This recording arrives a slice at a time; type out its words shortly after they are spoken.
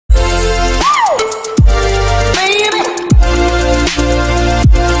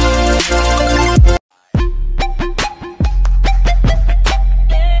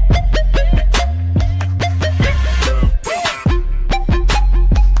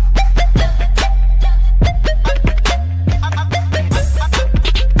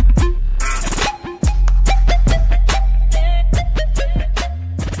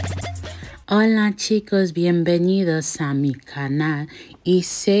chicos, bienvenidos a mi canal.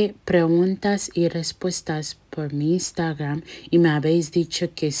 Hice preguntas y respuestas por mi Instagram y me habéis dicho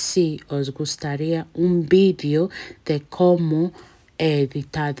que sí, os gustaría un vídeo de cómo he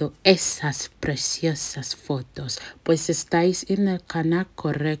editado esas preciosas fotos. Pues estáis en el canal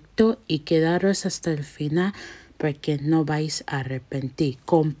correcto y quedaros hasta el final porque no vais a arrepentir.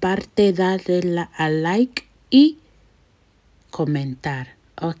 Comparte, dale a like y comentar.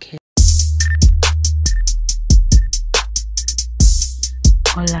 Ok.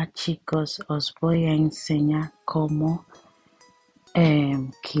 Hola chicos, os voy a enseñar cómo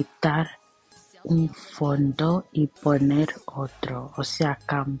quitar un fondo y poner otro, o sea,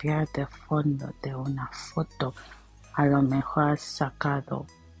 cambiar de fondo de una foto. A lo mejor has sacado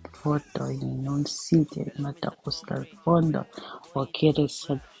foto en un sitio y no te gusta el fondo o quieres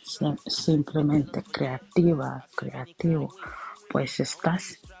ser simplemente creativo, pues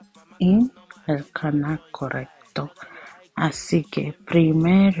estás en el canal correcto. Así que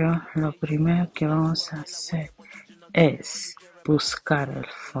lo primero que vamos a hacer es buscar el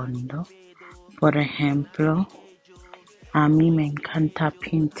fondo. Por ejemplo, a mí me encanta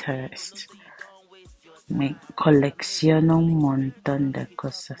Pinterest. Me colecciono un montón de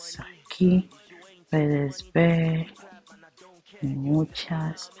cosas aquí. Puedes ver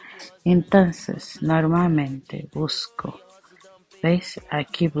muchas. Entonces, normalmente busco. ¿Veis?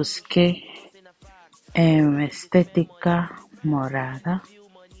 Aquí busqué estética morada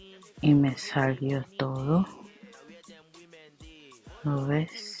y me salió todo. ¿Lo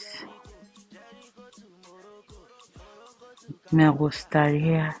ves? Me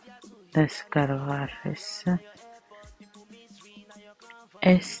gustaría descargar eso.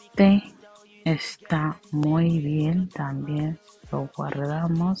 Este está muy bien también. Lo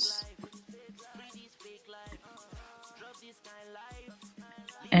guardamos.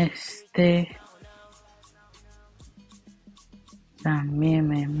 Este también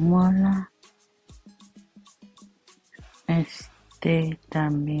me mola. Este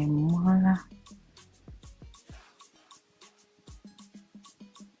también mola.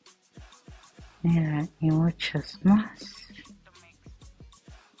 Mira, y muchos más.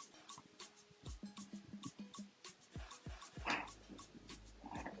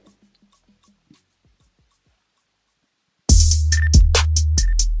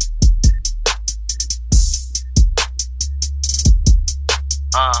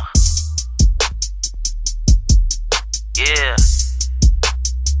 Yeah.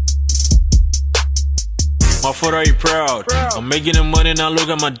 My foot, are you proud? I'm making the money, now look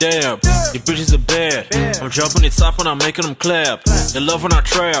at my dab. The bitches are bad. I'm dropping it top and I'm making them clap. They love when I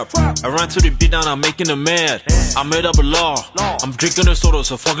trap. I ran to the beat down, I'm making them mad. I made up a law. I'm drinking the soda,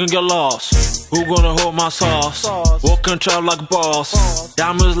 so fucking get lost. Who gonna hold my sauce? Walking trap like a boss.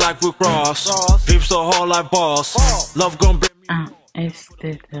 Diamonds like we cross. Drips so hard like boss. Love gon' bring me.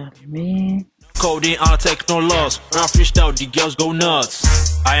 Este también. Codeine, I don't take no loss. When I fished out, the girls go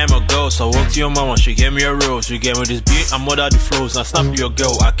nuts. I am a ghost, I walk to your mama, she gave me a rose. She gave me this beat, I'm without the flows. I snap your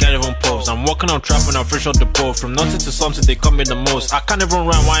girl, I can't even pose. I'm walking on trap and I'm fresh off the boat. From nothing to something, they come in the most. I can't even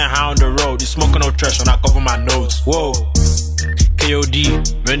run while I'm high on the road. You smoking no trash when I cover my nose. Whoa.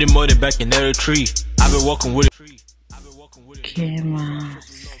 KOD, many money back in every tree. I've been walking with it. ¿Qué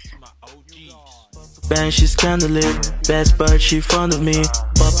más? Bang, she's candlelit. Bad spot, she fond of me.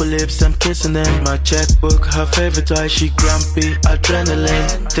 Purple lips, I'm kissing them. My checkbook, her favorite toy. She grumpy,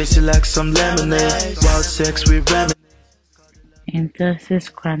 adrenaline. Tasty like some lemonade. Wild sex, we reminisce. Entonces,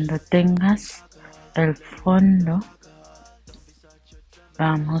 cuando tengas el fondo,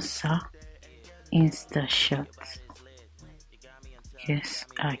 vamos a InShot, que es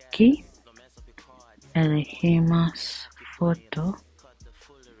aquí. Elegimos foto.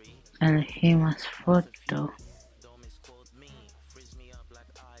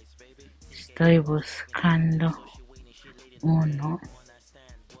 Estoy buscando uno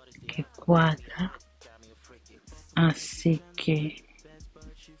que cuadra, así que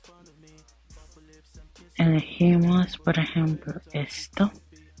elegimos, por ejemplo, esto.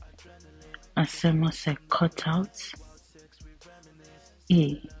 Hacemos el cutout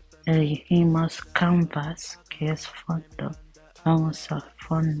y elegimos canvas, que es foto. Vamos a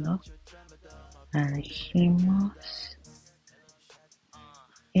fondo, elegimos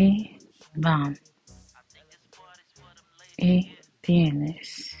y bam, y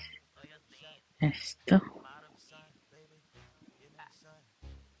tienes esto.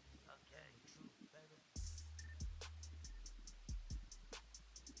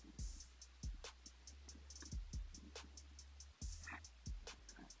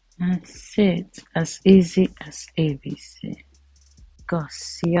 That's it, as easy as ABC. chicos,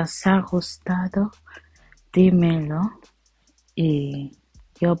 si os ha gustado, dímelo y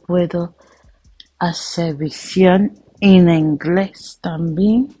yo puedo hacer visión en inglés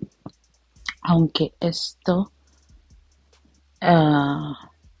también, aunque esto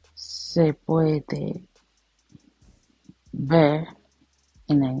se puede ver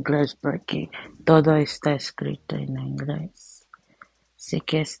en inglés porque todo está escrito en inglés. Así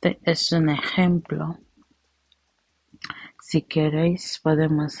que este es un ejemplo. Si queréis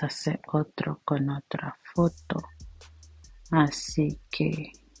podemos hacer otro con otra foto. Así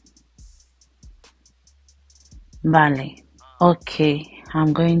que vale. Okay,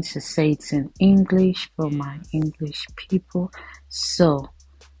 I'm going to say it in English for my English people. So,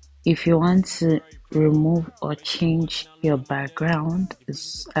 if you want to remove or change your background,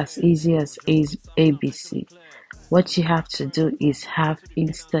 it's as easy as ABC. What you have to do is have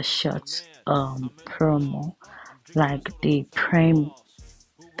InShot promo, like the Prime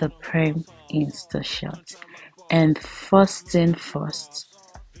InShot. And first thing first,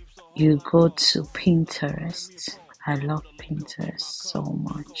 you go to Pinterest. I love Pinterest so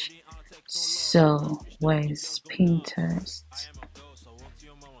much. So where's Pinterest?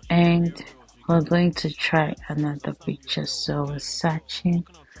 And we're going to try another picture. So we're searching.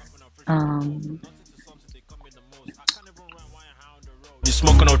 You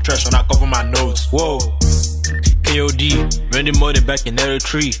smoking no trash when I cover my nose. Whoa. KOD, running more than back in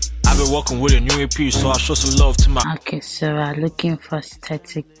 '03. I've been walking with a new EP, so I show some love to my. Okay, so we're looking for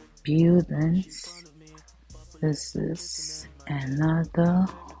static buildings. This is another.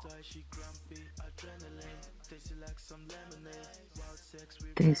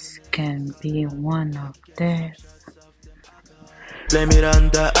 This can be one of them. Blame it on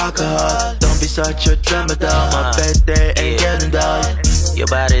the alcohol. Don't be such a drama doll. My birthday ain't getting done. Your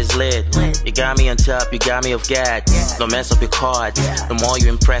body's lit. You got me on top, you got me off guard. Don't mess up your cards. The more you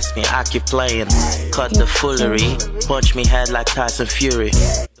impress me, I keep playing. Cut the foolery. Punch me head like Tyson Fury.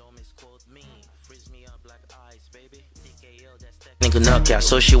 Nigga knockout,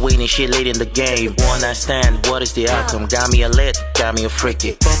 so she winning, she leading the game. One night stand, what is the outcome? Got me a lit, got me a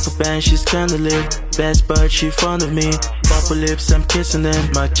freaky. Bumper band, she's kinda lit. Best bud, she fond of me. Bumper lips, I'm kissing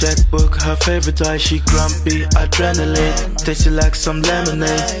them. My checkbook, her favorite toy. She grumpy, adrenaline. Tasty like some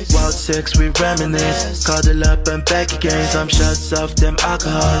lemonade. Wild sex, we reminisce. Cuddle up and back again. Some shots of them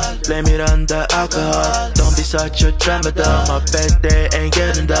alcohol. Blame it on the alcohol. Don't be such a drama doll. My birthday ain't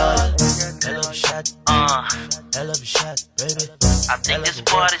getting done. Hell of a shot, hell of a shot, baby. I think this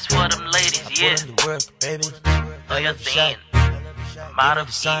part is for them ladies, yeah. Work, baby. Oh, you're thin. I'm out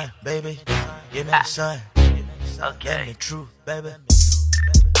of sign, baby. Give me the sign. Okay. The truth, baby.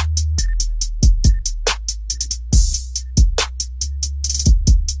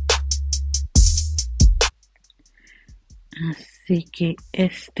 Así que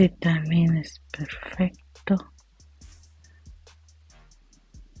este también es perfecto.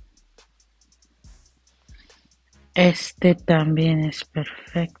 Este también es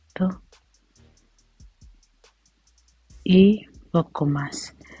perfecto. Y poco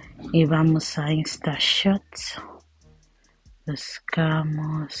más. Y vamos a InShot.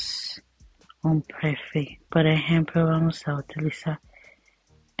 Buscamos un perfil. Por ejemplo, vamos a utilizar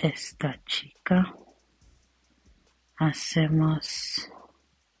esta chica. Hacemos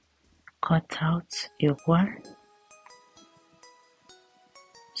cutouts igual.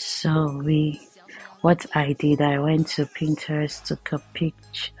 So what I did, I went to Pinterest, took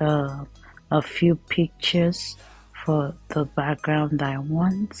a few pictures for the background I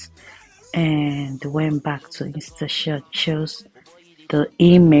want, and went back to InShot, chose the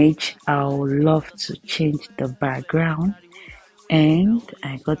image I would love to change the background, and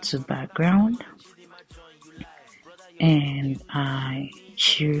I go to background, and I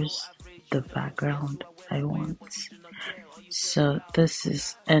choose the background I want. So this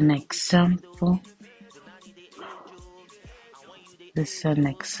is an example. This is an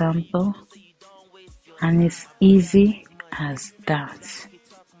example, and it's easy as that.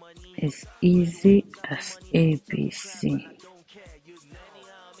 It's easy as ABC.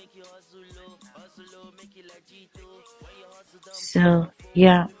 So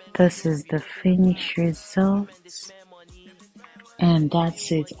yeah, this is the finished results, and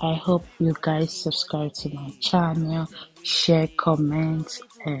that's it. I hope you guys subscribe to my channel, share, comment,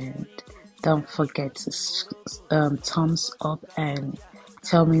 and don't forget to thumbs up and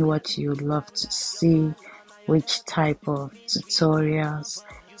tell me what you'd love to see, which type of tutorials.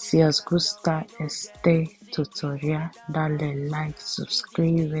 Si os gusta este tutorial, dale like,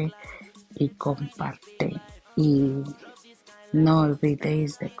 suscribe y comparte. Y no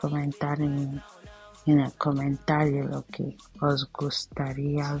olvidéis de comentar en en el comentario lo que os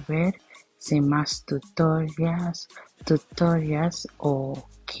gustaría ver, si más tutorias o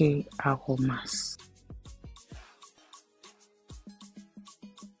qué hago más.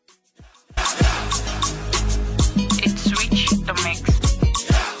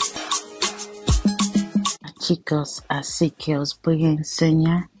 Chicos, así que os voy a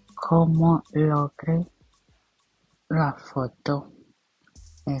enseñar cómo logré la foto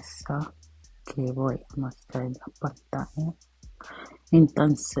esa que voy a mostrar en la pantalla.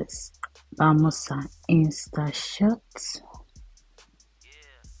 Entonces vamos a InShot.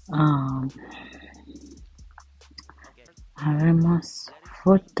 Haremos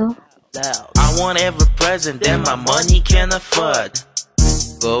foto. I want every present that my money can afford.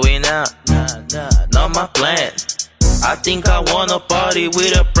 Going out, not my plan. I think I wanna party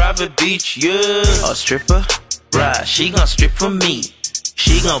with a private beach, yeah. A stripper, right, she gon' strip for me.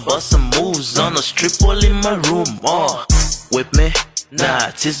 She gon' bust some moves on the strip all in my room, whip me, nah,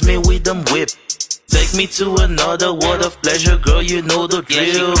 tease me with them whip. Take me to another world of pleasure, girl, you know the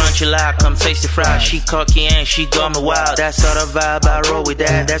drill. Yeah, she crunchy like I'm tasty fried. She cocky and she got me wild. That sort of vibe, I roll with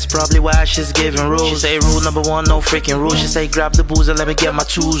that. That's probably why she's giving rules. She say rule number one, no freaking rules. She say grab the booze and let me get my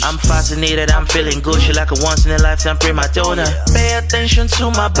tools. I'm fascinated, I'm feeling good. She like a once in a lifetime prima donna. Pay attention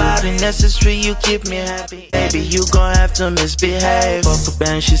to my body, necessary, you keep me happy. Baby, you gon' have to misbehave. Fuck a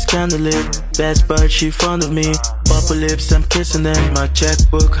band, she's candlelit. Best bird, she fond of me. Bubble lips, I'm kissing them. My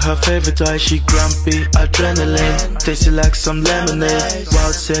checkbook, her favorite toy. She grumpy, adrenaline. Tasty like some lemonade.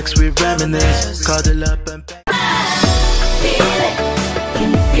 Wild sex, we reminisce. Cuddle up and